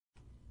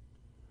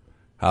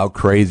How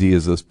crazy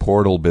is this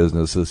portal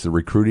business, this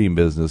recruiting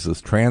business, this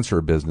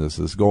transfer business,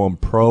 this going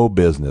pro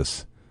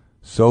business?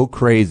 So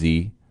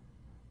crazy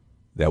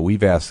that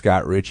we've asked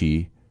Scott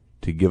Ritchie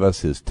to give us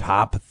his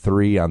top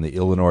 3 on the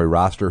Illinois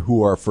roster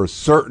who are for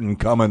certain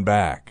coming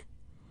back.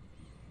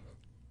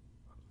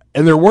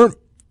 And there weren't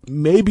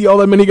maybe all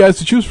that many guys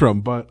to choose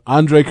from, but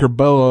Andre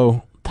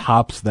Curbelo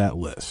tops that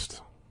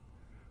list.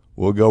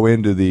 We'll go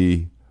into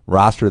the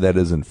roster that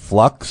is in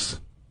flux.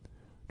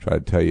 Try to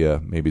tell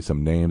you maybe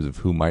some names of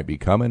who might be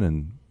coming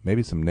and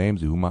maybe some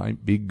names of who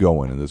might be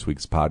going in this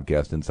week's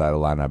podcast, Inside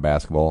Illini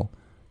Basketball.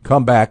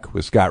 Come back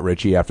with Scott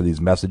Ritchie after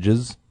these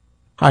messages.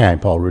 Hi,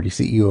 I'm Paul Rudy,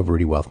 CEO of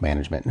Rudy Wealth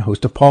Management and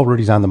host of Paul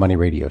Rudy's On the Money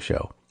radio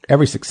show.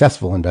 Every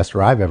successful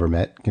investor I've ever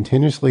met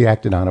continuously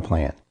acted on a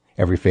plan.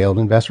 Every failed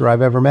investor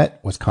I've ever met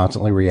was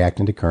constantly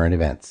reacting to current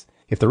events.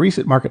 If the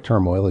recent market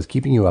turmoil is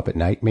keeping you up at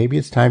night, maybe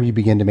it's time you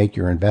begin to make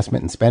your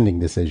investment and spending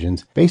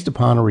decisions based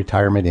upon a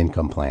retirement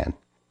income plan.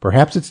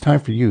 Perhaps it's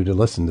time for you to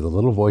listen to the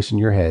little voice in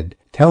your head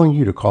telling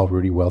you to call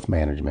Rudy Wealth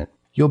Management.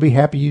 You'll be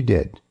happy you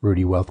did.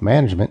 Rudy Wealth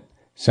Management,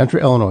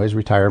 Central Illinois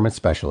Retirement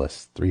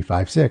Specialist,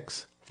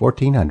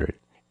 356-1400.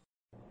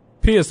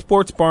 Pia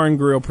Sports Bar and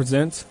Grill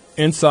presents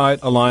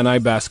Inside Illini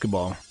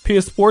Basketball.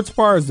 Pia Sports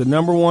Bar is the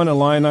 #1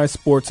 Illini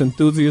sports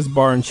enthusiast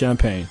bar in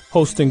Champaign,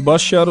 hosting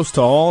bus shuttles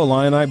to all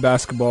Illini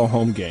basketball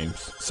home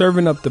games,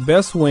 serving up the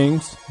best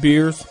wings,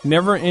 beers,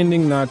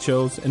 never-ending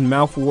nachos, and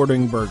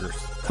mouth-watering burgers.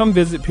 Come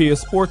visit Pia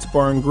Sports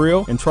Bar and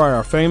Grill and try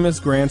our famous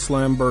Grand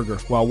Slam burger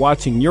while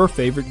watching your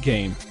favorite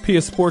game. Pia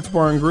Sports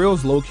Bar and Grill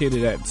is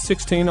located at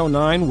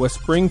 1609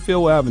 West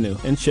Springfield Avenue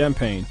in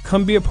Champaign.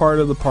 Come be a part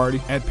of the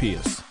party at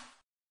Pia's.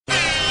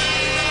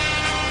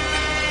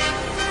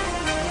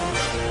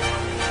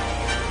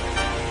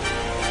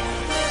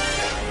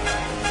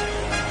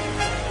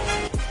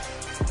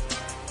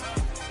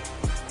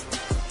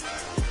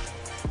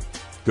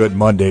 Good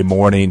Monday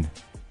morning.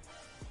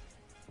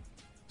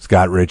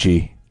 Scott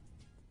Ritchie.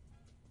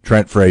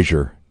 Trent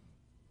Frazier.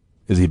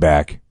 Is he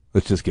back?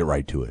 Let's just get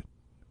right to it.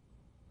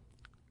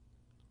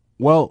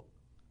 Well,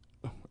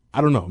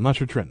 I don't know. I'm not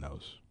sure Trent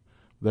knows.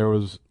 There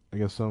was, I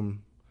guess, something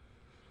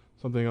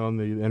on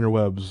the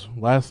interwebs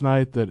last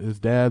night that his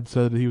dad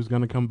said that he was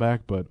going to come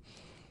back, but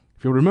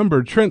if you'll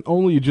remember, Trent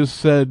only just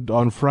said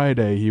on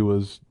Friday he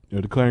was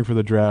declaring for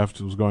the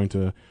draft, was going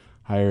to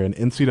hire an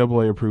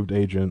NCAA-approved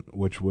agent,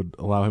 which would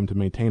allow him to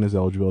maintain his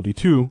eligibility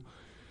to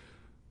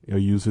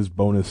use his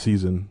bonus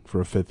season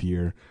for a 5th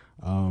year.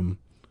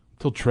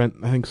 Until Trent,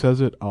 I think,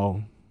 says it,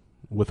 I'll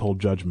withhold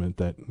judgment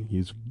that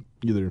he's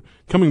either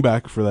coming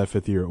back for that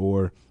 5th year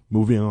or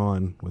moving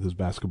on with his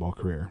basketball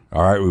career.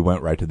 All right, we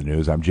went right to the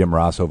news. I'm Jim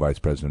Rosso, Vice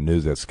President of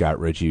News. That's Scott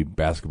Ritchie,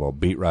 basketball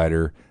beat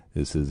writer.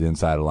 This is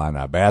Inside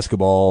Illini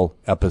Basketball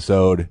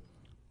episode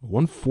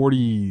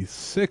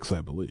 146,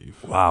 I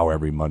believe. Wow,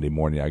 every Monday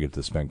morning I get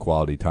to spend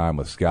quality time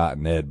with Scott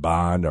and Ed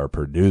Bond, our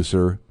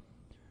producer.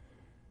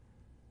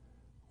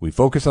 We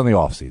focus on the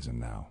offseason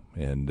now.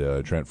 And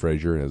Trent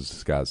Frazier, as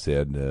Scott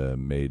said,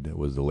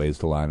 was the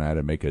latest Illini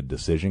to make a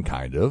decision,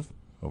 kind of,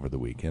 over the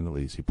weekend. At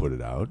least he put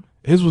it out.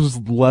 His was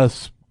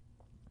less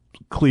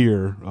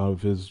clear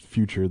of his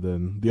future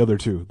than the other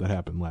two that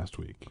happened last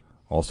week.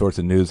 All sorts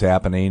of news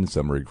happening,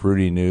 some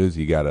recruiting news.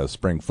 You got a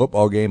spring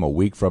football game a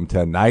week from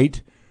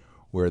tonight,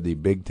 where the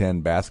Big Ten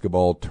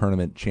basketball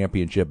tournament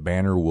championship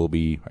banner will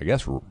be, I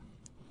guess,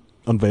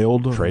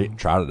 unveiled,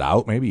 trotted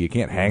out. Maybe you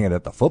can't hang it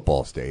at the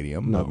football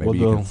stadium. No, but maybe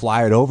you can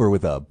fly it over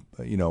with a,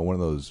 one of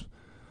those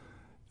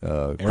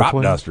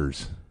crop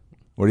dusters.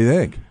 What do you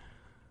think?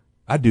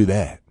 I'd do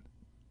that.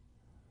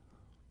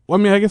 Well,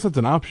 I mean, I guess that's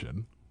an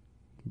option.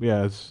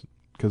 Yeah,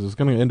 because it's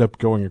going to end up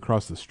going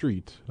across the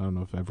street. I don't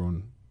know if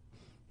everyone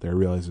there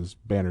realizes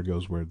banner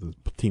goes where the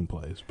team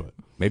plays, but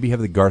maybe have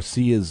the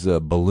Garcia's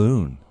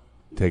balloon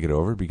take it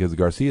over, because the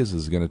Garcia's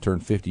is going to turn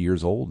 50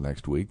 years old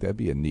next week. That'd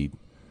be a neat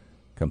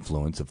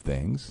confluence of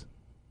things.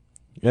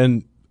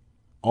 And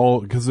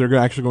because they're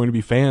actually going to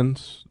be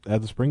fans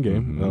at the spring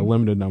game, a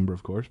limited number,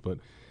 of course, but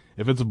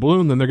if it's a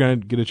balloon, then they're going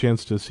to get a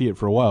chance to see it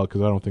for a while,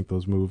 because I don't think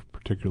those move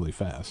particularly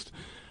fast.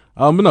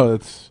 But no,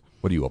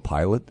 what are you, a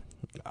pilot?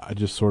 I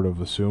just sort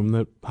of assume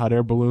that hot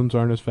air balloons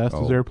aren't as fast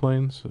as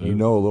airplanes. You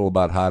know a little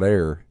about hot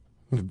air.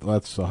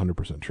 That's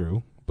 100%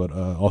 true, but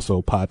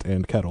also pot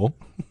and kettle.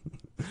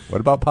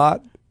 What about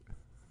pot?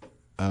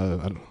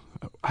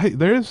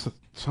 There is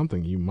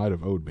something you might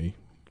have owed me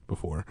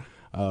before.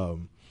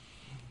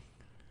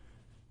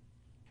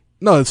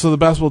 No, so the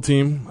basketball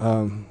team,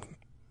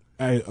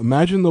 I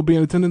imagine they'll be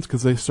in attendance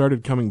because they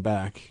started coming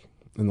back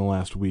in the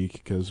last week,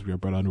 because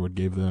Brett Underwood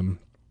gave them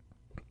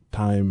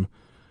time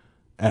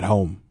at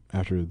home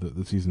after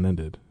the season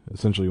ended.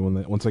 Essentially,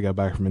 once they got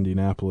back from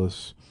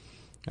Indianapolis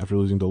after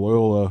losing to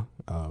Loyola,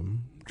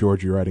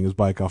 Georgie riding his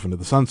bike off into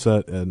the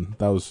sunset, and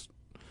that was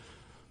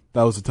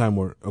the time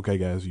where, okay,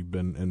 guys, you've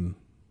been in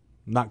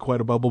not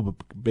quite a bubble,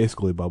 but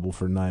basically a bubble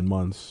for 9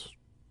 months.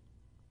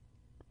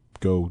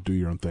 Go do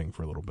your own thing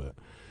for a little bit.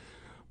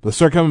 But they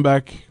start coming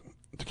back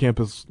to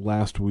campus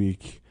last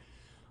week.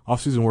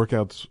 Off-season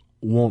workouts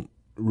won't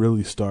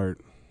really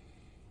start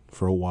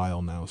for a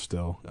while now.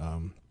 Still,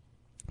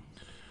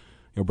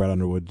 Brad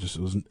Underwood just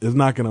is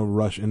not going to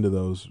rush into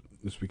those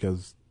just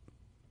because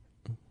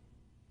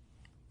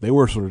they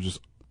were sort of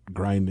just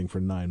grinding for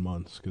 9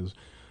 months because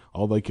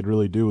all they could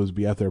really do was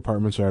be at their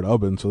apartments or at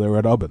Ubben, so they were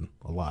at Ubben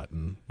a lot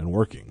and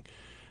working.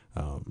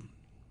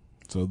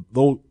 So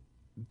they'll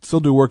still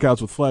do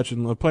workouts with Fletch,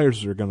 and the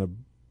players are going to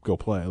go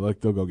play.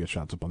 Like, they'll go get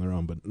shots up on their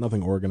own, but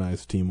nothing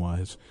organized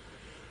team-wise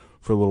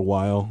for a little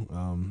while.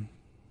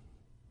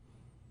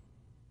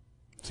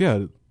 So,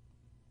 yeah,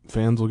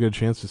 fans will get a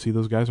chance to see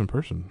those guys in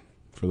person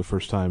for the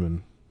first time.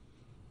 And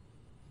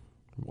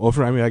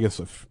I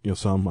guess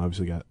some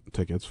obviously got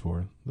tickets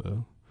for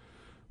the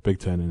Big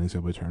Ten and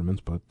NCAA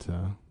tournaments, but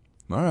all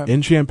right.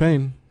 In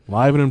Champaign,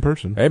 live and in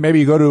person. Hey, maybe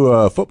you go to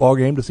a football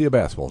game to see a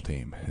basketball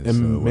team.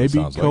 And maybe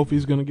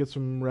Kofi's going to get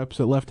some reps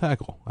at left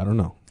tackle. I don't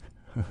know.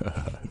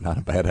 Not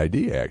a bad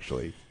idea,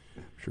 actually.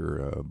 I'm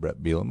sure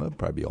Brett Bielema would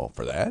probably be all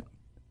for that.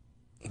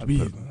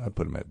 I'd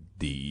put him at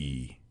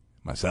DE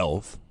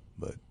myself,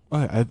 but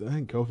I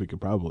think Kofi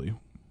could probably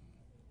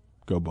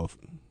go both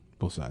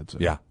sides. So.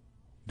 Yeah,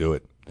 do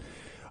it.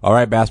 All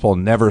right, basketball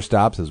never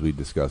stops, as we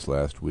discussed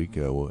last week.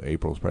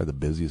 April is probably the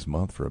busiest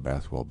month for a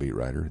basketball beat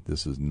writer.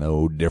 This is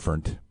no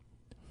different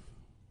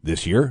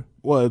this year.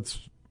 Well,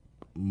 it's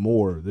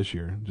more this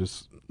year.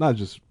 Not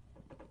just.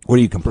 What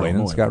are you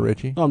complaining, Scott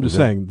Ritchie? No, I'm just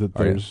saying that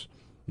there's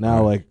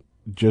now like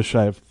just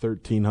shy of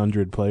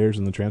 1,300 players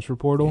in the transfer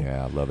portal.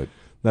 Yeah, I love it.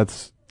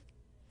 That's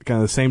kind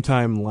of the same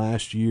time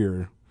last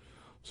year.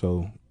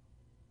 So,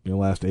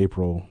 last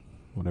April,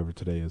 whatever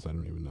today is, I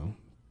don't even know,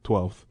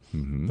 12th,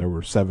 there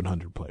were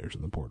 700 players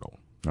in the portal.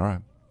 All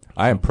right.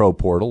 I am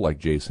pro-portal, like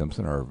Jay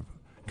Simpson, our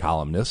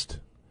columnist,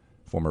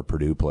 former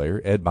Purdue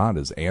player. Ed Bond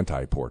is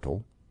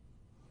anti-portal.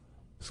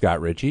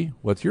 Scott Ritchie,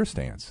 what's your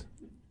stance?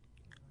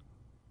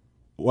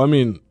 Well, I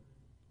mean,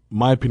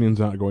 my opinion's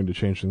not going to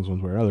change things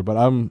one way or other, but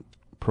I'm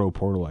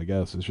pro-portal, I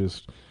guess. It's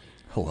just...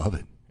 I love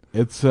it.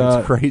 It's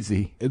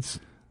crazy. It's,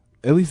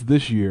 at least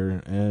this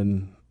year,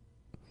 and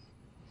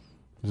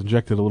it's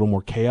injected a little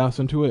more chaos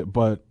into it,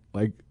 but,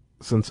 like,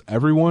 since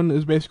everyone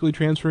is basically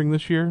transferring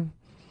this year,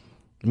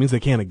 it means they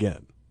can't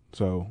again.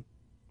 So,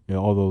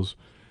 all those...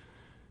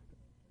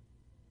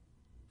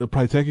 It'll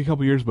probably take a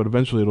couple years, but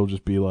eventually it'll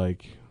just be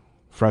like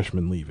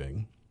freshmen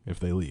leaving, if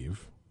they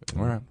leave,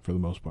 all right, for the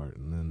most part.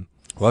 And then...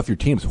 Well, if your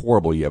team's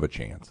horrible, you have a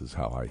chance, is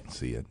how I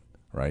see it,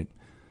 right?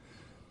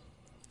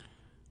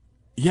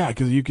 Yeah,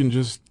 because you can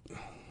just...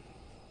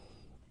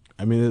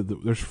 I mean,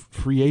 there's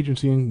free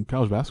agency in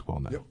college basketball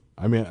now. Yep.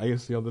 I mean, I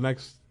guess, the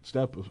next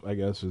step, I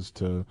guess, is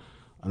to,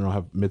 I don't know,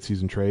 have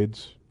mid-season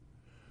trades.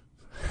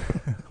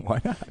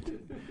 Why not?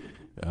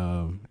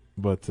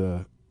 But,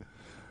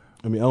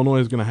 I mean, Illinois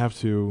is going to have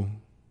to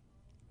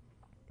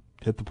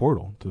hit the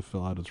portal to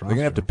fill out its roster.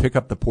 They're going to have to pick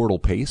up the portal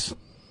pace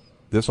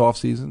this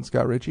offseason,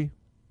 Scott Ritchie?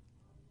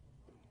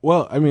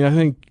 Well, I mean, I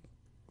think,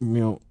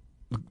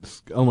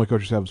 Illinois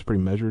coaching staff is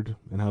pretty measured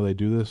in how they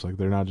do this. Like,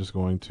 they're not just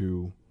going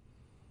to...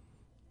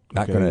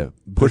 Not going to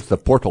push the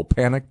portal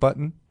panic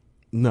button?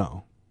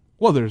 No.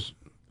 Well,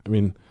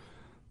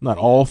 not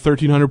all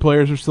 1,300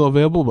 players are still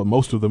available, but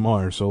most of them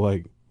are. So,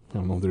 like, I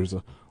don't know if there's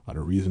a lot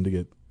of reason to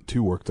get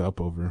too worked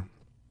up over,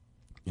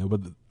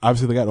 but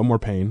obviously they got no more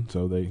pain,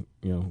 so they,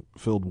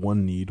 filled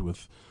one need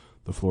with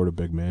the Florida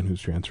big man who's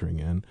transferring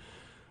in.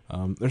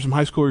 There's some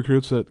high school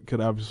recruits that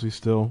could obviously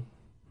still,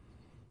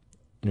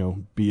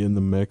 be in the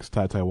mix.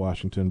 Ty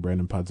Washington,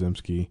 Brandon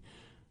Podziemski.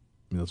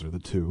 Those are the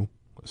two,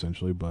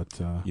 essentially, but...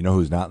 You know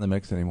who's not in the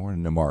mix anymore?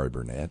 Namari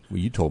Burnett. Well,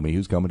 you told me he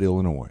was coming to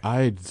Illinois.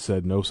 I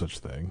said no such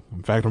thing.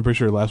 In fact, I'm pretty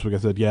sure last week I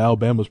said,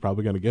 Alabama's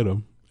probably going to get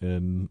him.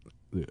 And,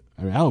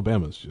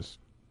 Alabama's just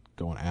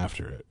going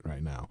after it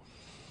right now.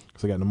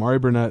 So they got Namari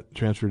Burnett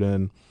transferred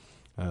in.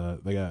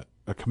 They got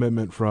a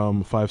commitment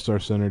from five-star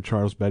center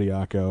Charles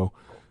Bediako.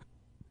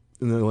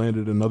 And they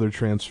landed another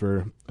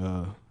transfer,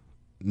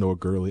 Noah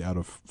Gurley, out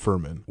of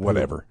Furman.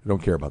 Whatever. I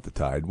don't care about the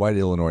Tide. Why did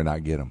Illinois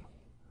not get him?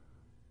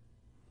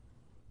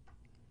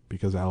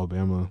 Because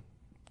Alabama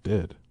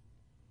did.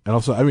 And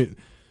also,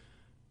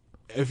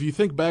 if you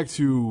think back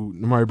to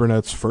Namari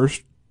Burnett's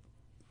first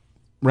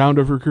round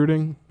of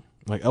recruiting,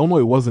 like,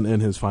 Illinois wasn't in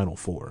his Final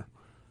Four.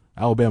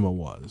 Alabama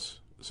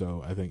was.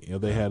 So I think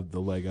they had the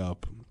leg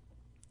up.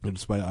 And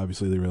despite,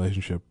 obviously, the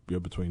relationship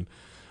between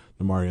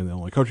Namari and the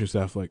Illinois coaching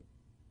staff, like,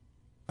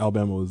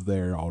 Alabama was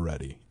there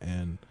already.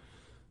 And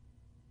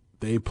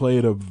they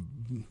played a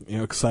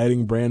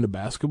exciting brand of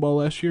basketball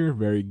last year,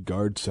 very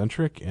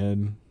guard-centric,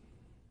 and...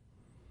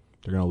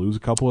 They're going to lose a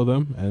couple of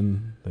them,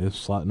 and they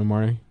just slot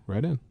Namari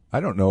right in.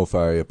 I don't know if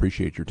I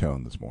appreciate your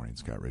tone this morning,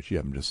 Scott Ritchie.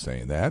 I'm just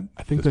saying that.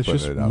 I think that's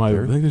just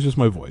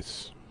my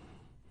voice.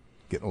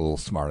 Getting a little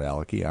smart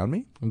alecky on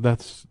me.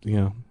 That's,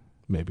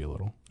 maybe a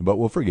little. But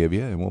we'll forgive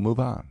you, and we'll move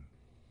on.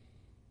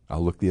 I'll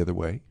look the other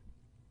way.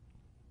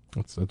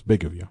 That's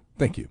big of you.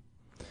 Thank you.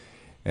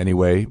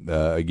 Anyway,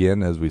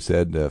 again, as we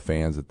said,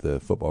 fans at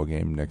the football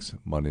game next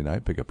Monday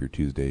night, pick up your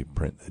Tuesday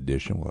print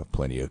edition. We'll have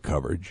plenty of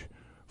coverage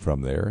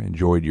from there.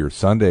 Enjoyed your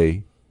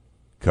Sunday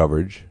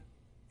coverage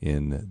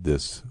in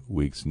this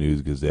week's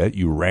News Gazette.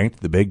 You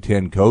ranked the Big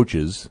Ten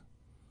coaches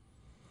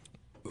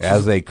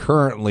as they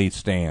currently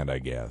stand, I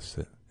guess.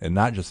 And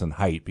not just in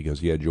height,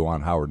 because you had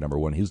Juwan Howard number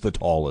 1. He's the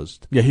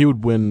tallest. Yeah, he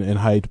would win in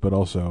height, but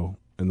also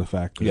in the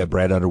fact that... You had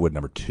Brad Underwood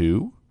number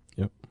 2.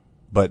 Yep.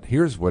 But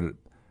here's what...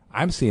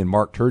 I'm seeing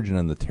Mark Turgeon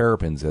and the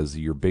Terrapins as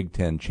your Big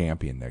Ten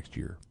champion next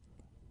year.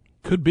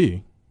 Could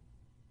be.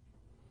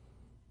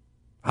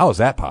 How is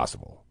that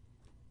possible?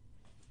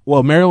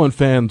 Well, Maryland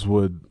fans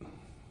would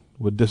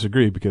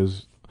disagree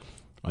because,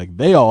 like,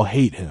 they all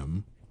hate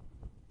him.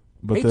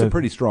 But Hate's a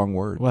pretty strong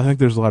word. Well, I think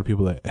there's a lot of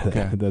people that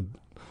that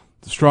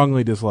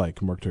strongly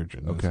dislike Mark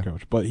Turgeon as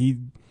coach. But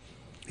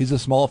he's a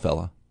small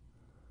fella.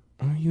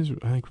 He's,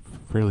 I think,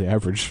 fairly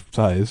average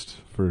sized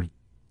for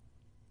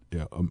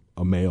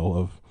a male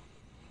of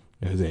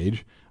his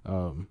age.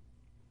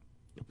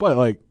 But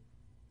like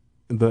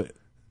in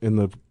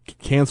the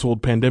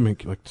canceled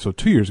pandemic, like so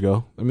 2 years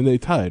ago, I mean they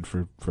tied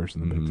for first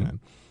in the Big Ten.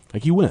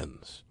 Like he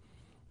wins,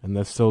 and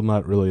that's still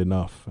not really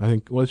enough. I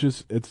think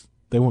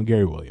they want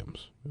Gary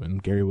Williams,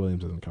 and Gary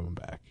Williams isn't coming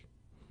back.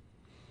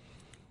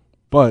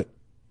 But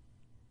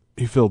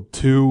he filled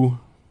two.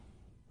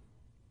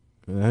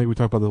 I think we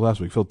talked about this last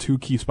week. Filled 2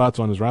 key spots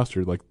on his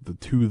roster, like the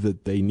 2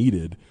 that they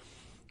needed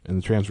in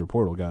the transfer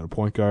portal. Got a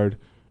point guard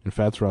in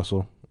Fats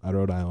Russell out of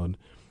Rhode Island,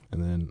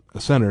 and then a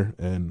center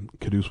and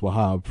Kudus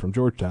Wahab from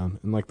Georgetown.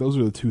 And like those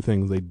are the 2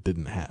 things they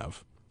didn't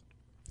have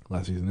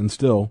last season, and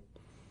still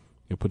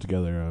put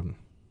together a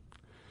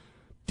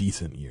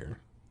decent year.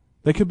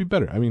 They could be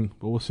better. I mean,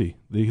 but we'll see.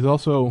 He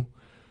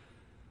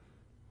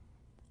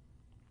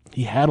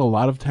had a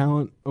lot of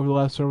talent over the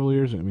last several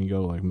years. I mean,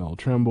 go like Mel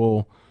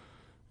Trimble,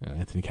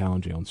 Anthony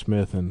Callan, Jalen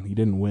Smith, and he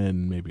didn't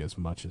win maybe as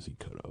much as he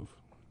could have.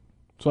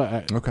 So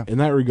in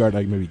that regard,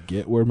 I maybe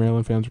get where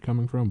Maryland fans are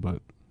coming from,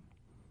 but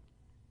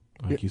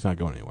he's not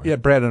going anywhere. Yeah,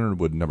 Brad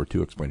Underwood, number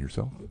 2. Explain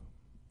yourself.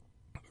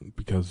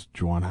 Because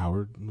Juwan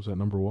Howard was at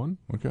number 1.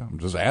 Okay, I'm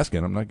just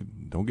asking.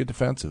 Don't get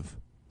defensive.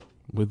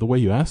 With the way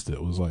you asked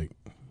it was like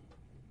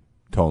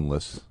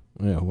Toneless.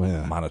 Yeah,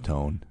 well,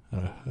 monotone.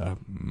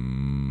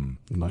 I'm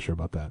not sure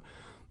about that.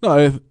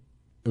 No,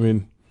 I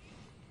mean,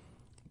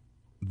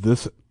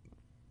 this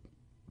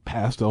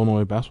past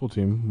Illinois basketball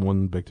team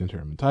won the Big Ten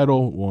tournament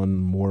title, won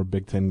more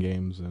Big Ten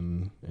games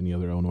than any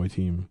other Illinois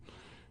team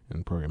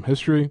in program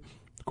history.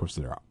 Of course,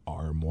 there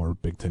are more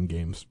Big Ten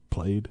games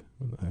played.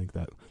 I think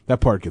that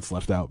part gets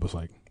left out, but it's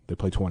like they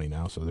play 20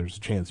 now, so there's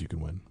a chance you can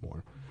win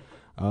more.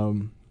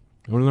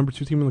 They were the number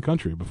 2 team in the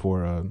country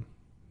before a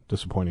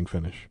disappointing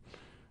finish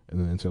in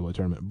the NCAA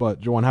tournament. But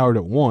Juwan Howard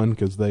at 1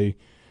 because they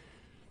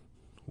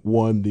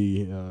won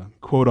the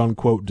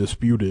quote-unquote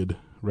disputed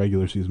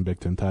regular season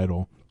Big Ten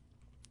title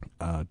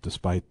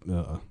despite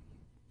a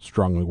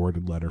strongly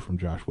worded letter from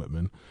Josh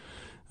Whitman.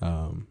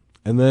 And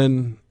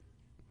then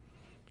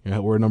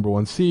we're a number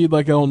 1 seed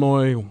like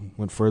Illinois,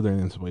 went further in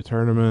the NCAA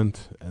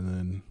tournament, and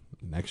then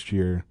next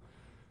year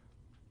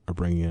are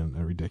bringing in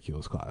a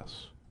ridiculous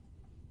class.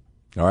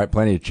 All right,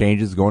 plenty of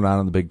changes going on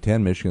in the Big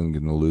Ten. Michigan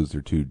going to lose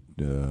their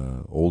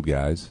 2 old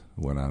guys.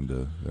 Went on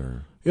to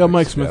their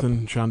Mike Smith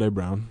and Shondae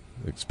Brown.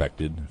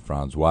 Expected.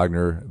 Franz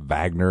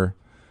Wagner.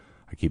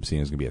 I keep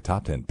seeing he's going to be a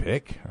top 10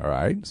 pick. All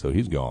right, so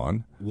he's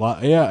gone.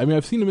 Yeah, I mean,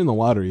 I've seen him in the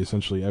lottery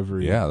essentially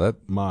every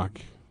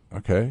mock.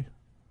 Okay.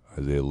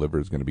 Isaiah Liver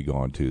is going to be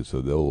gone too,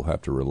 so they'll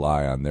have to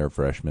rely on their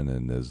freshmen.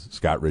 And as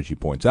Scott Ritchie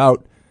points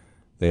out,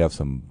 they have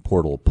some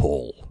portal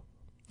pull.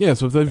 Yeah,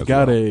 so if they've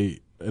got an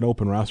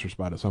open roster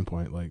spot at some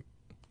point, like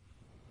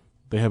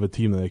they have a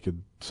team that they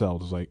could sell.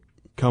 Just like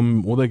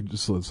they could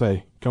just let's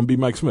say come be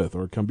Mike Smith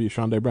or come be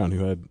Shondae Brown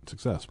who had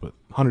success. But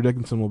Hunter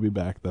Dickinson will be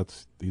back.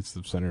 He's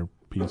the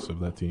centerpiece of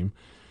that team.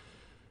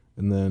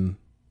 And then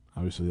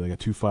obviously they got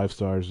 2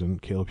 5-stars in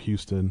Caleb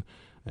Houston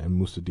and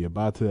Moussa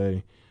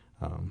Diabate.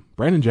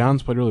 Brandon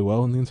Johns played really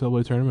well in the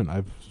NCAA tournament.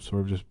 I've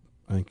sort of just,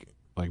 I think,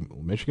 like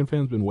Michigan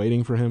fans, been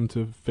waiting for him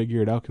to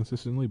figure it out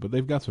consistently, but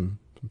they've got some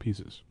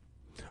pieces.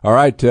 All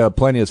right,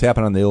 plenty has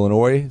happened on the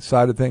Illinois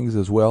side of things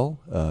as well.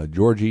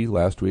 Georgie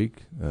last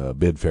week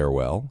bid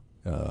farewell.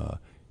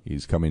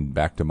 He's coming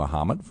back to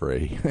Muhammad for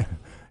like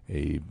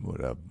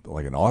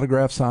an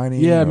autograph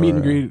signing. Yeah, meet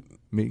and greet.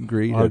 Meet and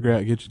greet.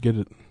 Autograph.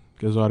 Get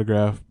his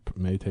autograph.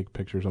 May take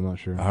pictures. I'm not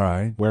sure. All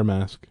right. Wear a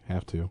mask.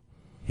 Have to.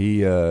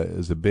 He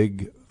is a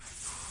big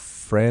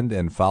friend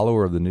and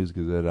follower of the News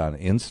Gazette on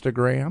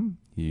Instagram.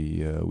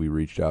 We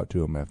reached out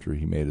to him after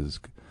he made his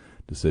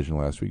decision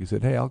last week. He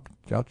said, "Hey, I'll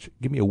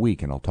give me a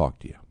week and I'll talk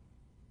to you."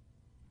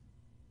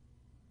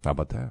 How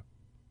about that?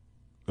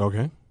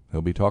 Okay.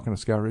 He'll be talking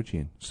to Scott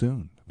Ritchie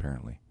soon,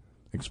 apparently.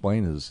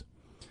 Explain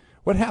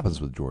what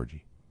happens with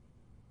Georgie.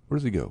 Where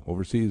does he go?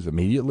 Overseas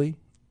immediately?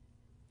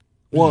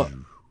 Well,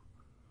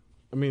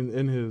 I mean,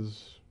 in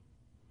his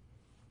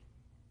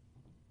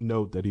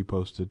note that he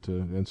posted to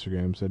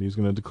Instagram, said he's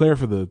going to declare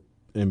for the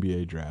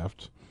NBA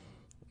draft.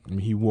 I mean,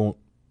 he won't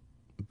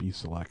be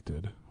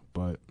selected,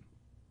 but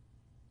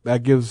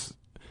that gives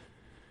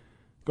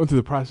going through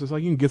the process.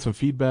 Like you can get some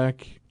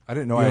feedback. I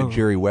didn't know I had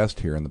Jerry West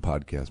here in the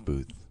podcast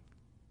booth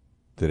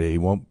today. He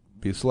won't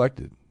be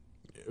selected.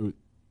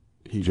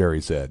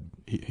 Jerry said.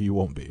 He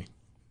won't be.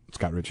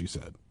 Scott Ritchie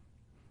said.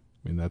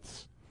 I mean,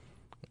 that's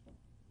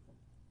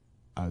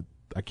I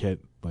can't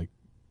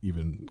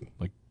even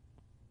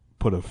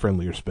put a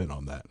friendlier spin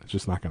on that. It's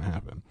just not going to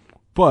happen.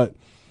 But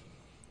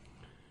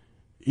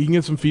he can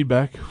get some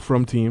feedback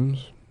from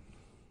teams.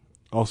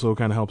 Also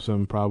kind of helps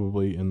him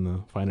probably in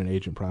the finding an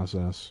agent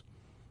process.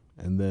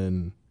 And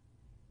then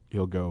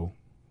he'll go.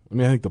 I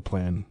mean, I think the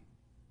plan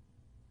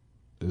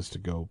is to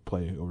go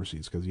play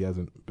overseas because he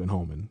hasn't been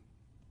home in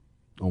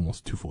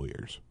almost 2 full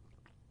years.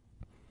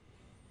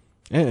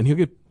 And he'll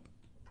get.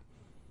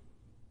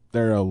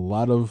 There are a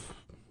lot of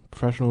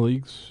professional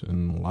leagues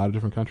in a lot of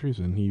different countries,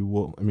 and he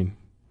will. I mean,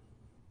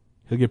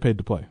 he'll get paid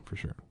to play for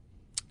sure.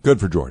 Good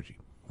for Georgie.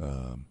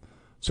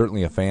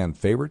 Certainly a fan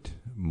favorite,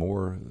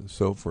 more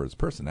so for his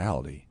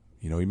personality.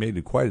 He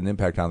made quite an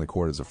impact on the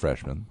court as a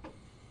freshman.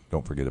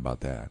 Don't forget about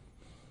that.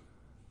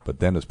 But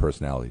then his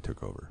personality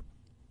took over.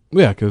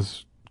 Yeah,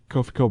 because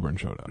Kofi Coburn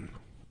showed up.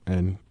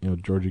 And,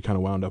 Georgie kind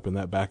of wound up in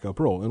that backup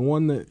role. And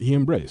one that he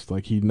embraced.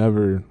 He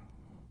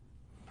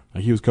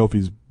was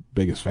Kofi's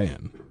biggest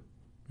fan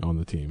on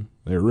the team.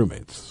 They were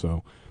roommates,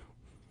 so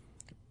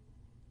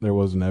there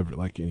wasn't ever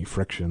any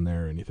friction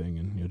there or anything.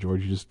 And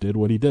Georgie just did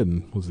what he did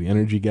and was the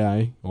energy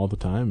guy all the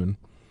time.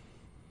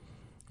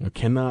 And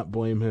cannot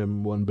blame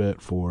him one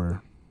bit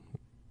for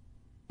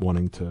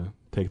wanting to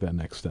take that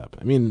next step.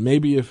 I mean,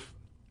 maybe if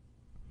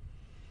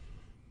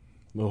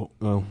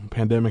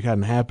pandemic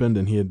hadn't happened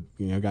and he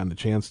had gotten a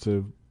chance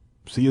to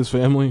see his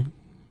family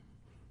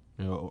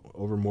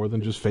over more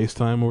than just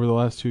FaceTime over the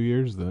last 2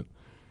 years, that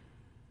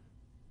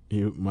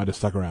he might have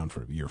stuck around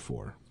for year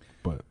 4.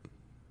 But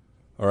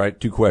all right,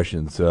 2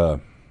 questions.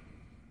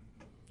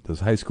 Does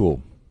high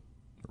school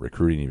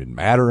recruiting even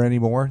matter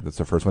anymore? That's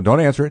the first one. Don't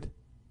answer it.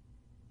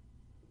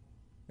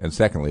 And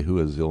secondly, who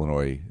has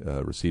Illinois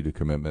received a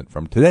commitment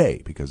from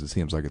today? Because it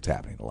seems like it's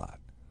happening a lot.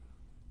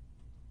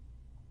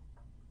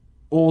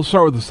 Well, we'll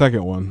start with the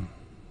second one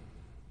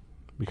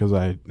because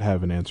I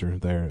have an answer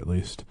there at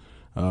least.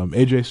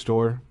 AJ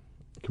Storr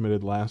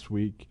committed last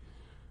week.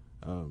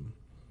 An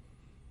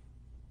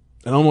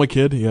Illinois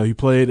kid. He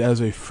played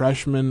as a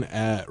freshman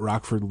at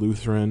Rockford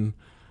Lutheran,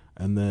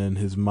 and then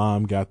his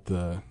mom got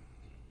the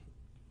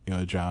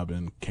job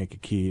in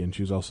Kankakee, and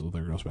she was also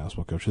their girls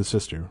basketball coach. His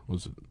sister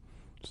was a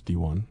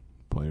D1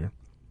 player.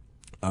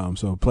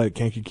 So played at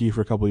Kankakee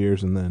for a couple of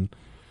years, and then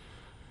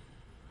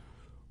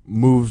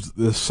moved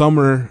this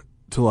summer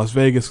to Las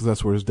Vegas because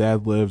that's where his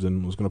dad lived,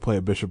 and was going to play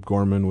at Bishop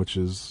Gorman, which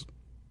is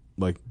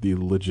the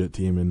legit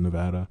team in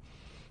Nevada.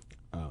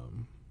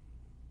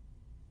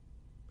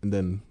 And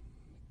then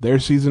their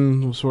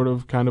season was sort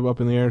of kind of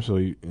up in the air, so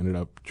he ended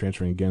up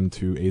transferring again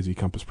to AZ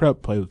Compass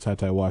Prep, played with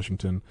Ty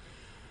Washington,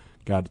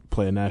 got to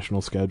play a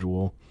national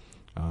schedule,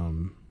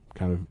 kind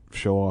of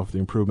show off the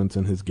improvements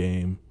in his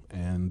game,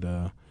 and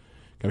got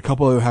a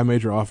couple of high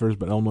major offers,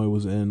 but Illinois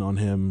was in on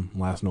him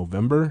last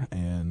November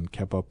and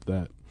kept up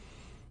that,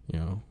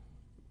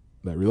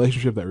 that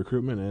relationship, that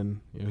recruitment,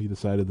 and he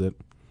decided that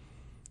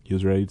he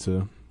was ready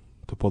to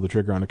pull the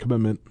trigger on a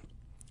commitment.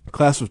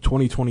 Class of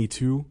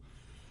 2022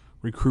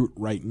 recruit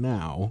right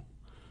now.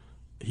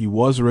 He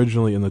was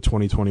originally in the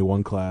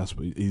 2021 class,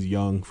 but he's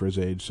young for his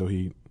age, so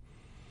he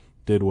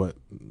did what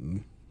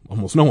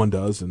almost no one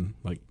does and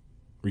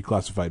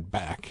reclassified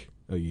back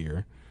a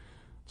year.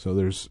 So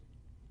there's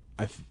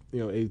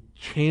a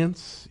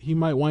chance he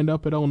might wind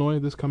up at Illinois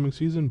this coming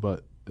season,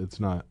 but it's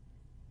not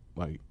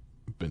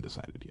been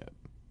decided yet.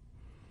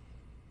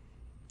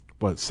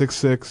 But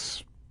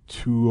 6'6",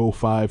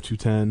 205,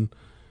 210,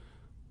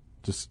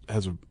 just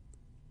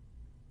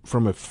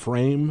from a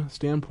frame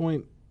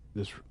standpoint,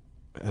 this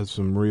has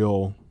some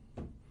real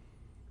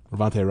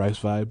Ravonte Rice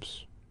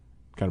vibes.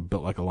 Kind of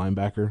built like a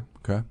linebacker.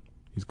 Okay.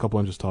 He's a couple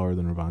inches taller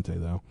than Ravonte,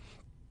 though.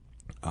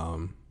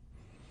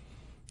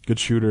 Good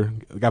shooter.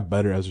 Got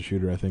better as a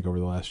shooter, I think, over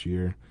the last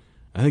year.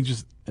 I think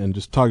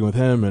just talking with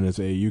him and his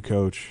AAU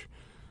coach,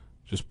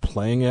 just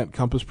playing at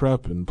Compass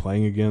Prep and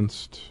playing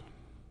against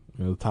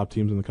the top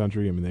teams in the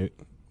country. I mean,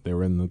 they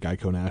were in the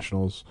Geico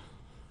Nationals,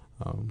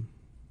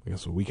 I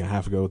guess a week and a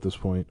half ago at this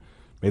point.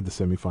 Made the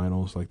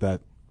semifinals. That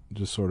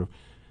just sort of,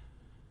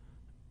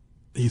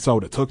 he saw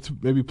what it took to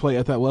maybe play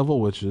at that level,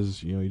 which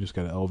is, you just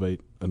got to elevate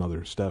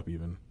another step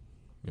even,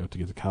 to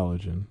get to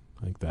college. And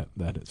I think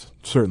that has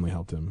certainly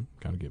helped him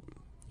kind of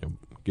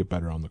get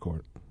better on the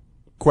court.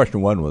 Question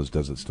 1 was,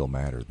 does it still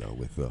matter, though,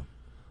 with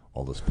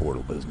all this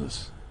portal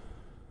business?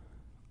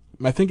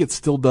 I think it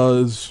still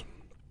does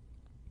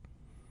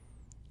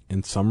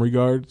in some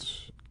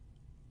regards,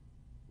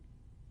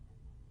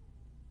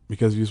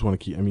 because you just want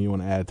to you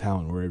want to add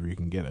talent wherever you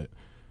can get it.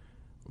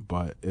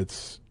 But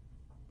it's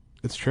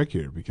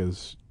trickier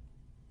because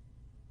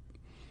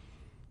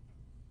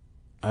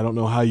I don't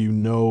know how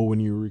when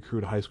you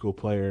recruit a high school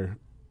player,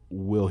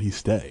 will he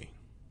stay?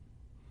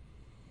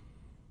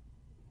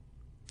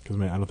 Because,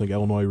 I don't think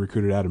Illinois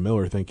recruited Adam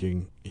Miller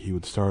thinking he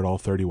would start all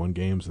 31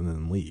 games and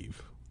then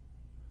leave.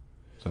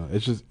 So I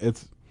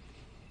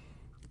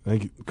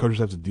think coaches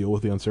have to deal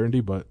with the uncertainty,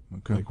 but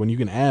when you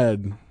can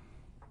add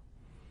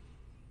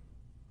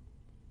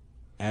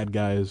add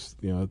guys,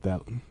 at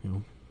that,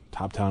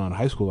 top talent out of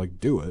high school, like,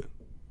 do it.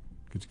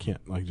 Because you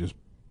can't, like, just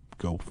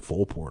go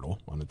full portal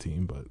on a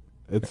team, but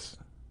it's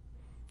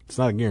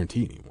not a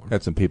guarantee anymore.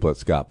 Had some people at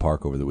Scott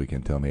Park over the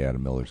weekend tell me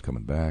Adam Miller's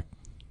coming back.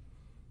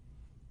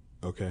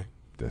 Okay.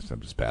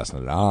 I'm just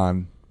passing it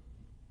on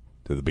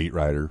to the beat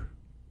writer.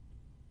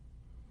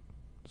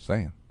 Just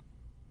saying.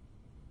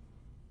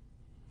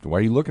 Why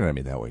are you looking at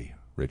me that way,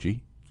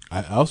 Richie?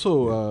 I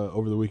also,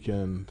 over the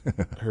weekend,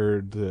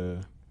 heard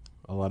a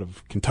lot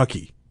of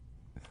Kentucky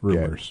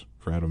rumors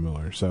for Adam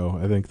Miller. So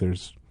I think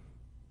there's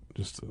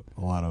just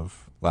a lot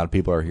of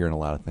people are hearing a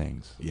lot of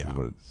things. Yeah. Is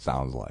what it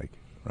sounds like,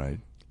 right?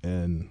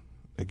 And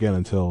again,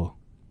 until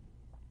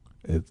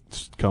it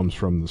comes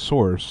from the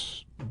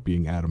source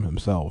being Adam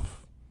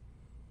himself,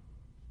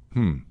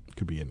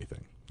 could be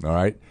anything. All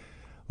right.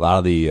 A lot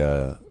of the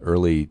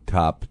early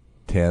top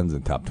 10s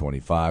and top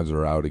 25s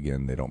are out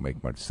again. They don't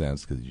make much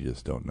sense because you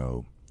just don't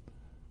know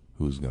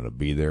who's going to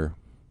be there.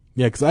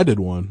 Yeah, because I did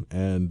one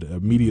and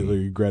immediately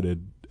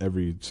regretted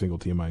every single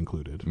team I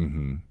included.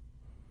 Mm-hmm.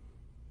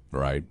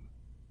 Right.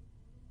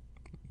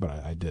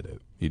 But I did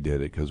it. You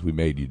did it because we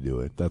made you do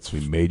it.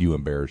 We made you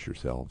embarrass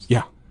yourselves.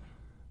 Yeah.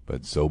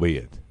 But so be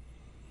it.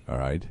 All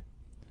right.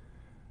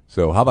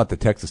 So how about the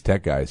Texas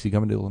Tech guy? Is he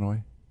coming to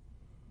Illinois?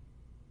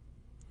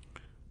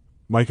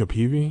 Micah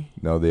Peavy?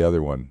 No, the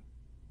other one.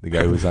 The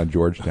guy who was on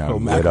Georgetown. Oh,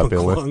 He Mac lit up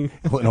McClung.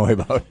 Illinois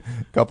about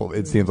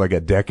it seems like a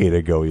decade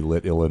ago he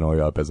lit Illinois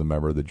up as a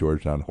member of the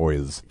Georgetown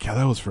Hoyas. Yeah,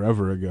 that was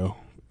forever ago.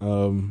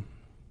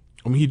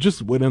 He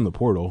just went in the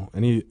portal,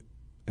 and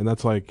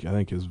that's like, I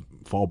think, his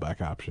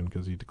fallback option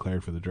because he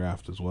declared for the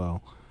draft as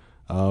well.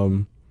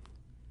 I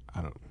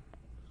don't.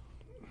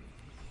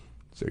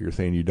 So you're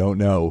saying you don't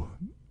know?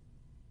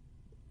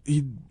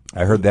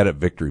 I heard that at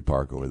Victory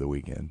Park over the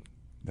weekend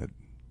that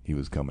he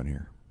was coming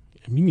here.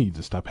 You need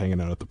to stop hanging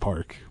out at the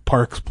park.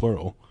 Parks,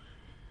 plural.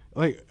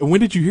 Like, when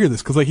did you hear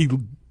this? Because, like, he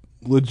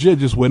legit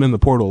just went in the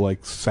portal,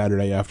 like,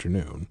 Saturday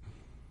afternoon.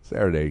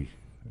 Saturday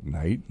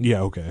night?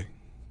 Yeah, okay.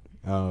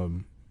 I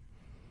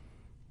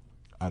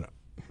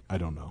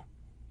don't know.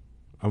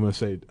 I'm going to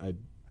say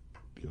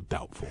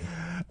doubtful.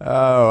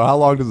 How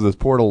long does this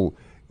portal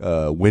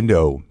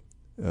window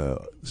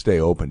stay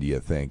open, do you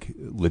think,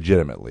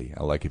 legitimately?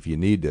 Like, if you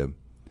need to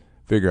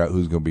figure out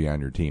who's going to be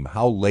on your team,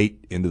 how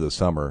late into the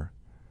summer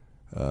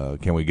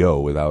can we go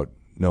without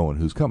knowing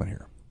who's coming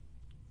here?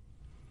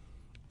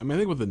 I mean, I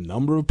think with the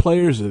number of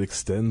players, it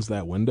extends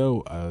that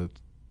window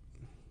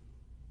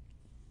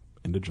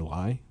into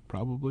July,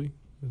 probably.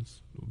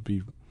 Would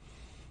be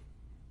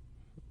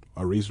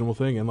a reasonable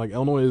thing. And, like,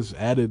 Illinois has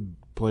added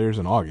players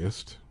in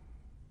August.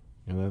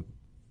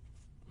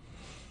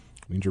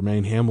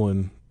 Jermaine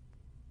Hamlin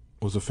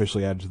was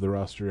officially added to the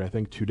roster, I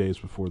think, 2 days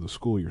before the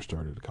school year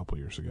started a couple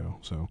years ago.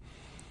 So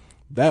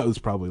that was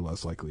probably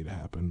less likely to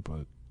happen.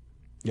 But,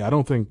 yeah, I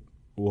don't think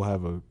we'll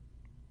have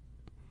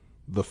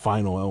the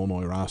final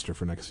Illinois roster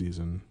for next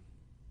season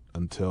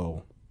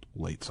until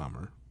late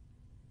summer.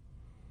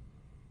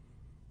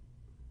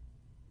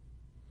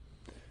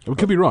 We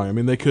could be wrong. I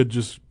mean, they could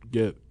just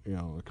get,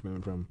 a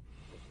commitment from,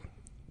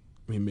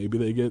 maybe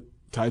they get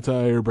Ty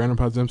or Brandon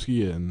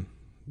Podziemski and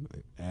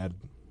add,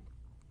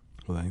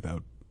 I think that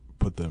would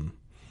put them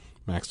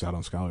maxed out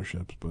on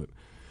scholarships. But,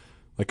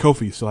 like,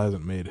 Kofi still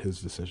hasn't made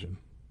his decision.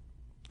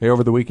 Hey,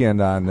 over the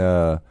weekend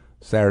on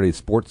Saturday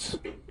Sports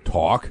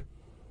Talk,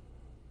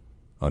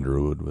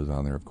 Underwood was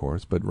on there, of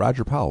course, but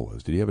Roger Powell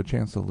was. Did you have a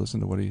chance to listen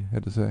to what he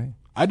had to say?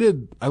 I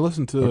did. I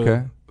listened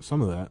to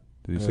some of that.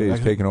 Did he say he's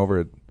taking over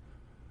at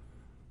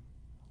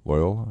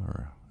Loyola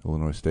or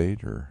Illinois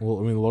State? Or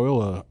Well,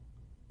 Loyola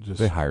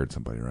they hired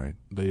somebody, right?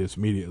 They just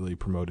immediately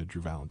promoted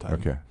Drew Valentine.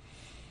 Okay.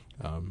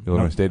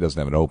 Illinois State doesn't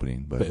have an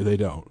opening, but they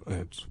don't.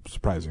 It's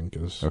surprising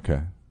because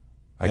okay.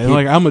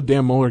 I'm a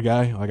Dan Muller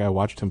guy. Like, I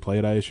watched him play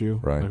at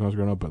ISU right. when I was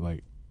growing up, but,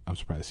 like, I'm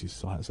surprised he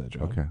still has that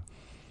job. Okay.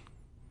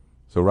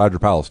 So Roger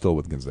Powell's still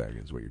with Gonzaga,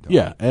 is what you're telling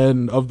me. Yeah,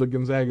 and of the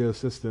Gonzaga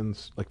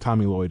assistants, like,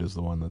 Tommy Lloyd is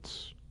the one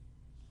that's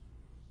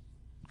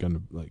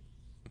gonna, like,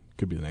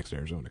 could be the next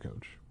Arizona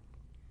coach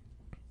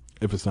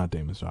if it's not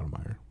Damon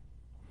Stoudemire.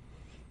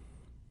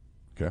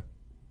 Okay.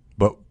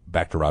 But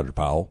back to Roger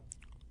Powell.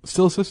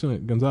 Still assistant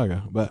at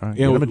Gonzaga, but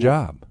Give him a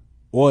job.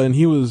 Well, and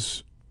he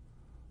was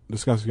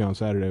discussing on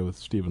Saturday with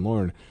Stephen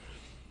Lorne.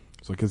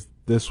 So, because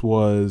this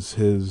was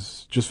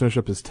just finished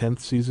up his 10th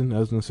season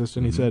as an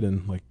assistant, he said,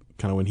 and, like,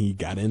 kind of when he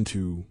got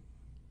into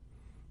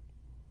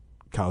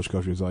college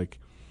coaching, he was like,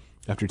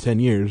 after 10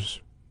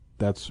 years,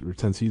 or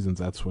 10 seasons,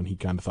 that's when he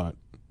kind of thought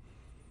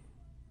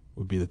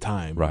would be the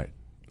time. Right.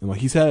 And, like,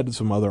 he's had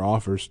some other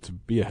offers to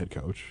be a head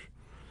coach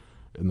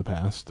in the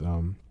past.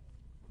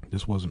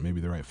 This wasn't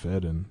maybe the right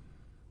fit, and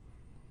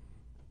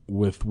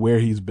with where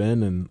he's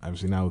been, and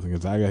obviously now with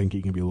Gonzaga, I think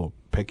he can be a little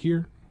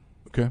pickier.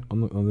 Okay.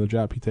 On the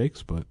job he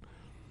takes, but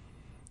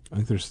I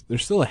think there's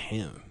still a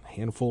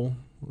handful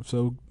or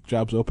so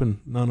jobs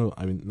open. Not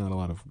a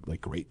lot of,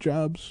 like, great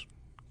jobs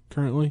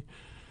currently,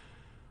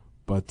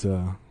 but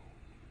you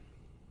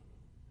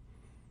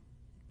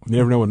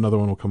never know when another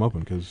one will come up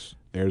because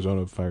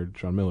Arizona fired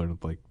Sean Miller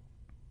like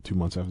 2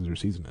 months after their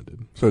season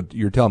ended. So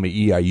you're telling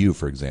me EIU,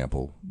 for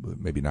example,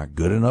 maybe not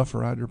good enough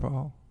for Roger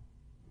Paul?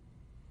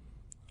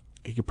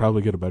 He could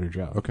probably get a better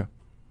job. Okay.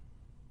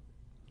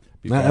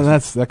 And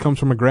that comes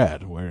from a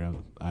grad, where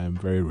I am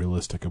very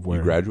realistic of where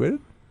You graduated?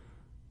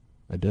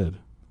 I did.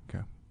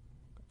 Okay.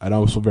 I'm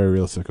also very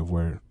realistic of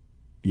where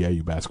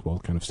EIU basketball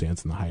kind of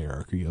stands in the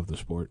hierarchy of the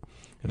sport,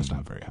 and it's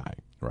not very high.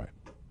 Right.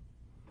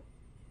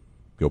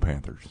 Go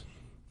Panthers.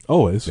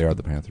 Always. They are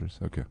the Panthers.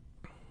 Okay.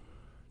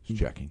 Just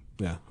checking.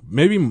 Yeah.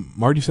 Maybe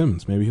Marty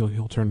Simmons. Maybe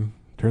he'll turn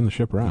the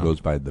ship around. He goes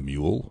by the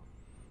Mule.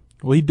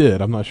 Well, he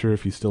did. I'm not sure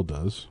if he still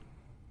does.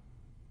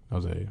 That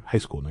was a high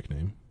school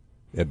nickname.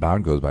 Ed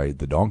Bond goes by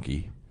the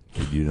Donkey.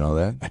 Did you know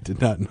that? I did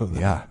not know that.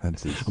 Yeah,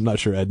 that's his. I'm not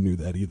sure Ed knew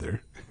that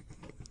either.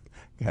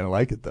 Kind of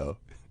like it though.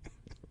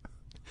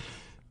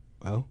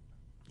 Well,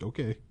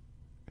 okay.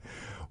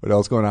 What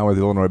else going on with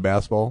Illinois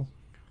basketball?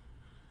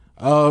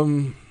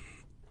 Well,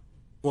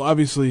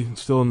 obviously,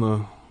 still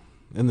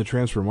in the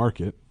transfer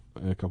market,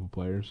 a couple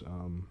players.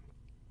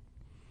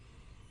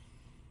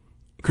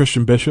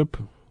 Christian Bishop,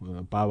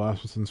 Bob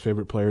Osmunsen's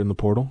favorite player in the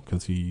portal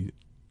because he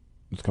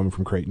is coming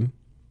from Creighton.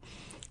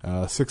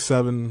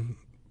 6'7"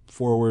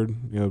 forward,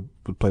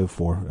 would play the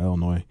 4 at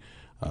Illinois.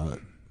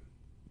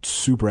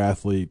 Super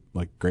athlete,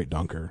 like great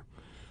dunker,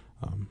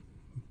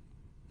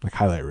 like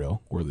highlight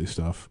reel worthy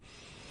stuff.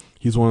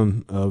 He's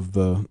one of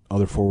the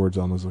other forwards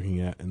I was looking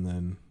at, and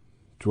then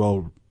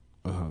Joel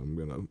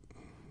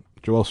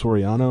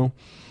Soriano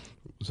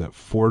was at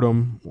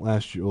Fordham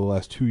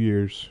last 2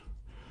 years.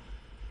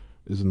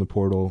 Is in the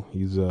portal.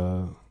 He's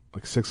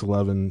like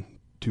 6'11",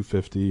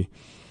 250.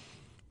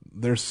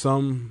 There's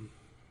some.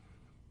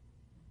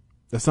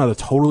 That's not a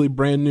totally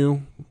brand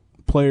new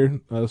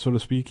player, so to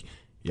speak.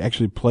 He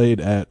actually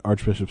played at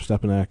Archbishop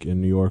Stepinac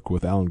in New York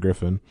with Alan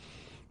Griffin.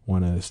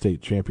 Won a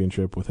state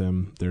championship with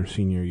him their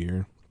senior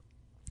year.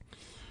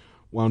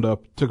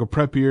 Took a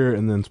prep year,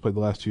 and then played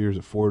the last 2 years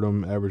at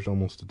Fordham. Averaged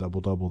almost a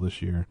double-double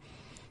this year.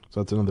 So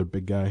that's another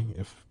big guy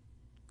if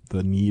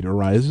the need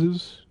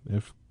arises,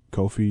 if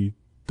Kofi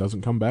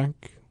doesn't come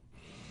back.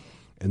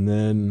 And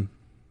then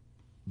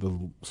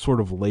the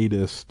sort of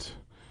latest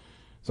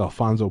is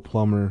Alfonso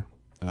Plummer.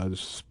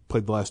 Just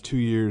played the last 2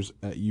 years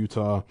at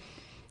Utah.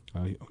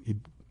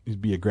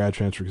 He'd be a grad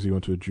transfer because he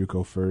went to a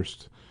JUCO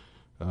first.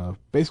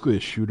 Basically a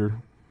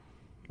shooter,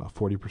 about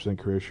 40%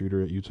 career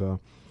shooter at Utah.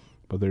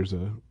 But there's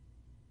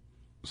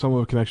somewhat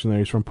of a connection there.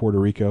 He's from Puerto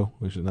Rico,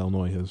 which in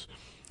Illinois has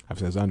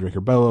Andre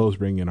Curbelo,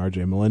 bringing in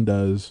RJ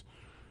Melendez.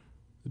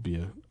 It'd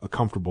be a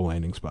comfortable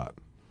landing spot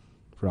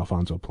for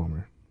Alfonso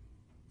Plummer.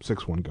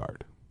 6'1"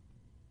 guard.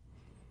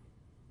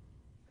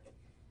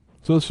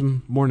 So there's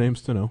some more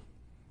names to know.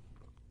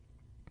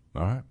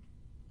 All right.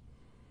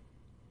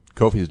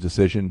 Kofi's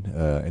decision,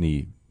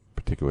 any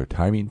particular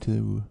timing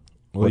to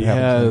Well, he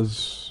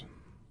has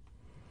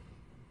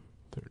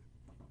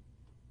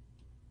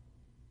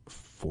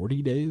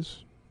 40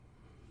 days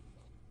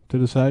to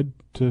decide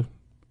to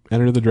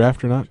enter the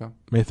draft or not. Sure.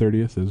 May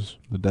 30th is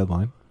the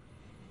deadline.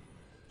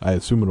 I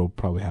assume it'll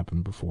probably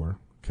happen before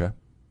Okay.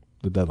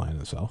 the deadline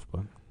itself,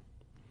 but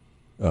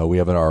We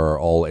have our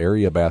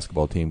all-area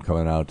basketball team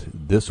coming out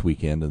this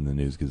weekend in the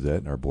News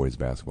Gazette, our boys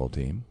basketball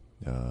team.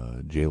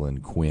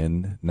 Jalen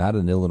Quinn, not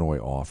an Illinois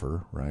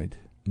offer, right?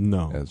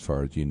 no. As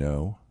far as you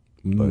know.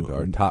 No. But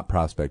our top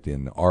prospect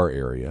in our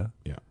area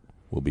Yeah.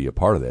 will be a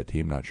part of that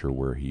team. Not sure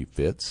where he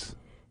fits.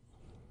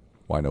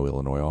 Why no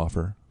Illinois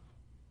offer?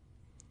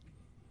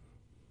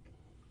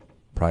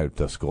 Probably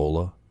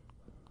Tuscola.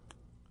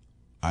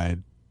 I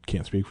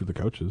can't speak for the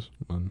coaches.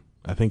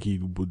 I think he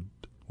would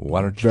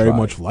Why don't you very try?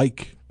 much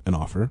like an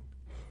offer.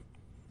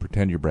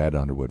 Pretend you're Brad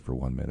Underwood for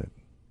 1 minute.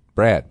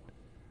 Brad,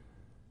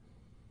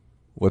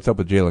 what's up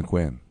with Jalen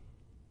Quinn?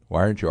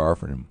 Why aren't you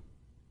offering him?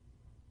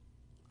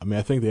 I mean,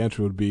 I think the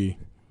answer would be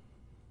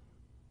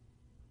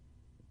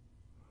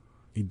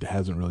he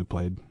hasn't really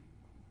played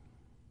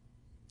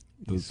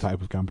this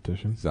type of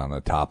competition. He's on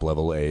a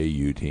top-level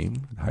AAU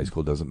team. High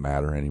school doesn't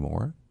matter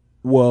anymore.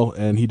 Well,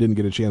 and he didn't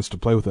get a chance to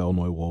play with the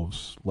Illinois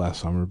Wolves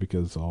last summer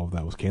because all of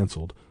that was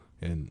canceled.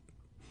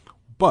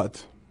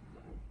 But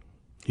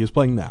he is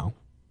playing now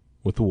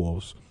with the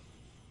Wolves.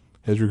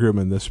 His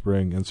recruitment this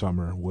spring and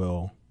summer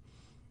will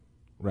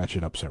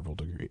ratchet up several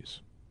degrees.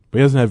 But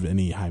he doesn't have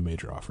any high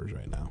major offers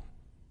right now.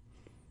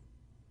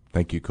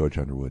 Thank you, Coach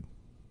Underwood.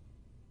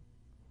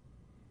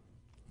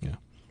 Yeah.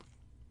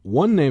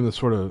 One name that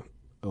sort of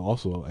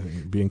also, I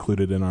think, be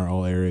included in our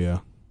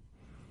all-area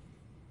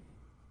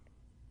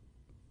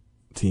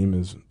team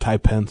is Ty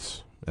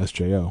Pence,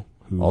 SJO.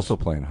 Who's Also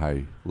playing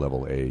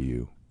high-level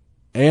AAU.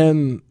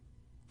 and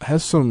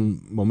has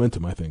some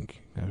momentum, I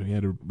think. I mean, he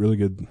had a really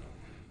good,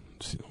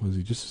 was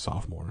he just a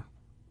sophomore?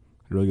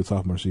 A really good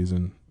sophomore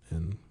season,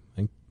 and I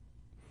think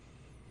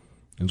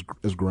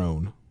has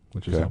grown,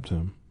 which has Okay. helped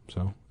him.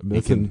 So I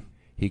mean,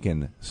 He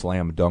can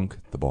slam dunk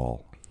the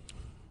ball.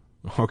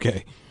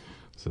 okay.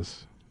 Is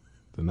this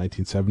the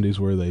 1970s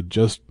where they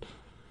just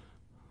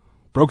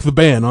broke the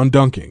ban on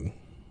dunking?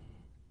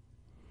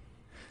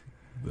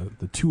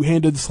 The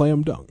two-handed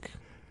slam dunk.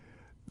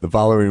 The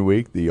following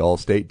week, the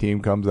All-State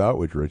team comes out,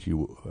 which Richie,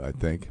 I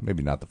think,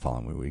 maybe not the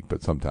following week,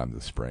 but sometime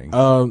this spring.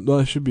 No,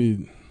 it should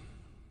be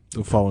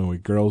the following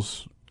week.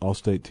 Girls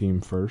All-State team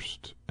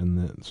first, and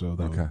then so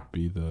that would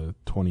be the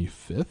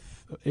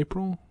 25th of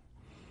April.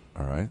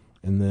 All right.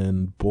 And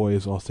then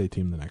boys All-State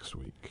team the next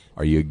week.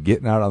 Are you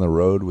getting out on the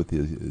road with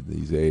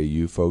these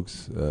AAU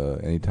folks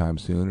anytime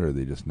soon, or are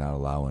they just not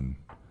allowing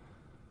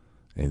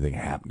anything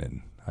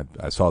happening?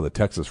 I saw the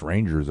Texas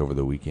Rangers over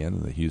the weekend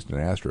and the Houston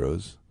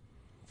Astros,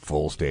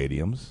 full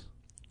stadiums.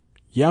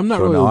 Yeah, I'm not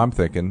so really. So now I'm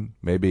thinking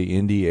maybe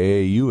Indy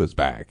AAU is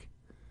back.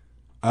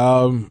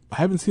 I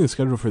haven't seen the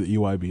schedule for the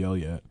EYBL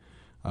yet,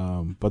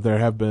 but there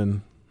have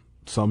been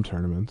some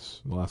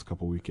tournaments the last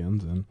couple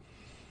weekends, and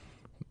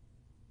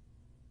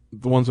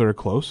the ones that are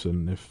close,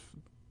 and if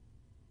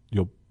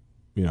you'll,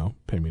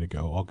 pay me to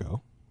go, I'll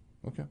go.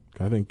 Okay.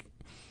 I think,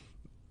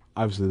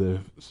 obviously, they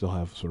still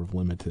have sort of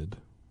limited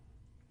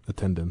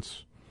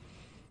attendance,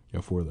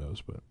 for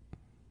those, but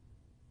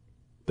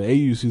the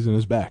AU season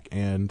is back,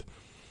 and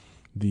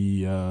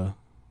the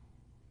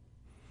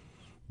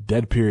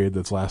dead period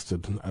that's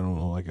lasted, I don't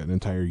know, like an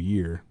entire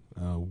year,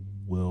 the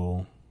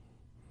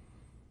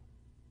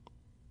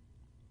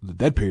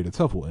dead period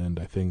itself will end,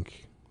 I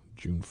think,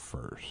 June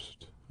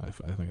 1st. I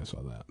think I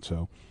saw that.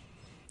 So,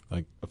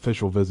 like,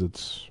 official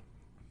visits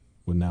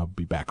would now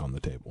be back on the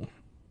table.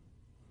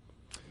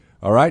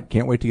 All right.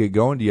 Can't wait to get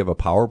going. Do you have a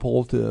power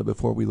poll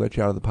before we let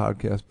you out of the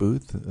podcast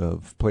booth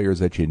of players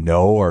that you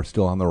know are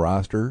still on the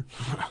roster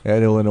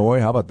at Illinois?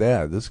 How about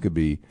that? This could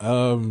be...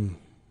 Andre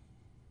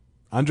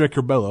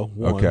Curbelo,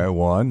 one. Okay,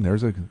 one.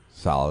 There's a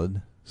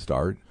solid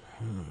start.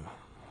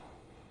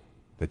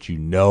 That you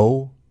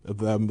know...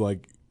 I'm,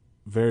 like,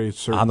 very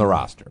certain. On the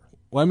roster.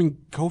 Well, I mean,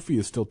 Kofi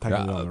is still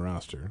technically on the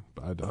roster.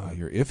 But I don't.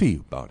 You're iffy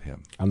about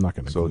him. I'm not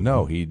going to. So,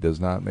 no, he does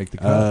not make the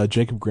cut.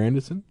 Jacob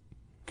Grandison.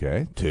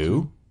 Okay,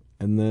 two.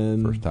 And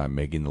then... First time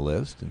making the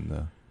list in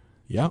the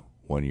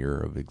 1 year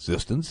of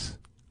existence.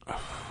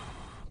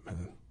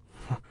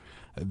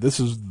 This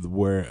is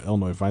where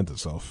Illinois finds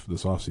itself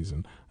this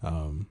offseason.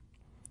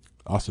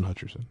 Austin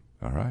Hutcherson.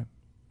 All right.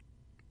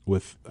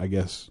 With, I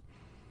guess,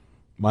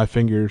 my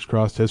fingers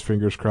crossed, his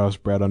fingers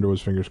crossed, Brad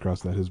Underwood's fingers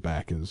crossed that his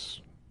back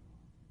is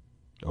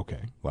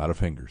okay. A lot of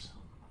fingers.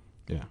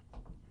 Yeah.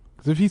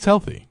 Because if he's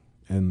healthy,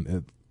 and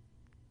it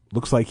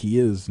looks like he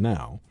is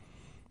now,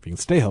 if he can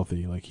stay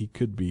healthy, like he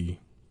could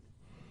be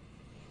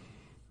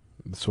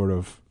sort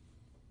of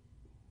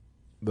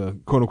the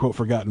quote-unquote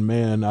forgotten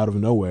man out of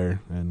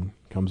nowhere and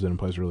comes in and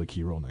plays a really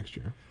key role next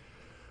year.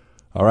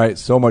 All right,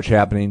 so much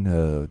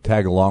happening.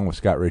 Tag along with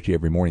Scott Ritchie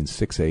every morning,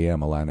 6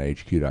 a.m.,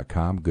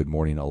 IlliniHQ.com. Good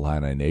morning,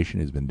 Illini Nation.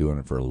 He's been doing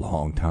it for a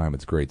long time.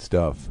 It's great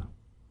stuff.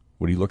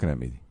 What are you looking at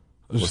me?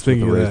 I was just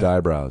thinking with the of raised that.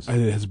 eyebrows?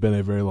 It has been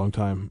a very long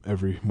time,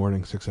 every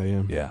morning, 6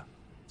 a.m. Yeah.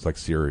 It's like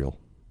cereal.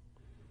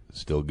 It's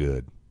still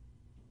good.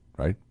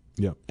 Right?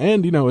 Yeah.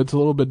 And, it's a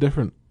little bit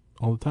different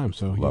all the time.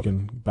 So Love you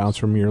can bounce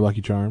from your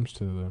Lucky Charms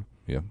to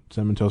the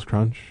Cinnamon Toast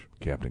Crunch.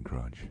 Captain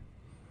Crunch.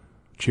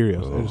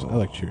 Cheerios. I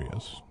like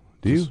Cheerios.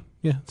 Do you?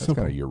 Yeah. That's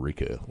kind of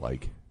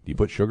Eureka-like. Do you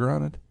put sugar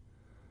on it?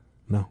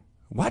 No.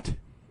 What?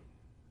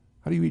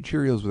 How do you eat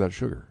Cheerios without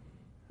sugar?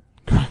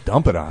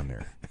 Dump it on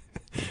there.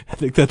 I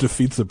think that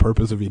defeats the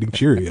purpose of eating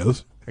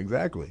Cheerios.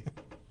 Exactly.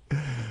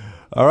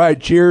 All right.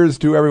 Cheers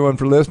to everyone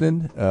for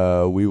listening.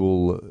 We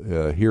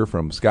will hear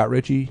from Scott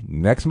Ritchie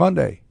next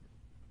Monday.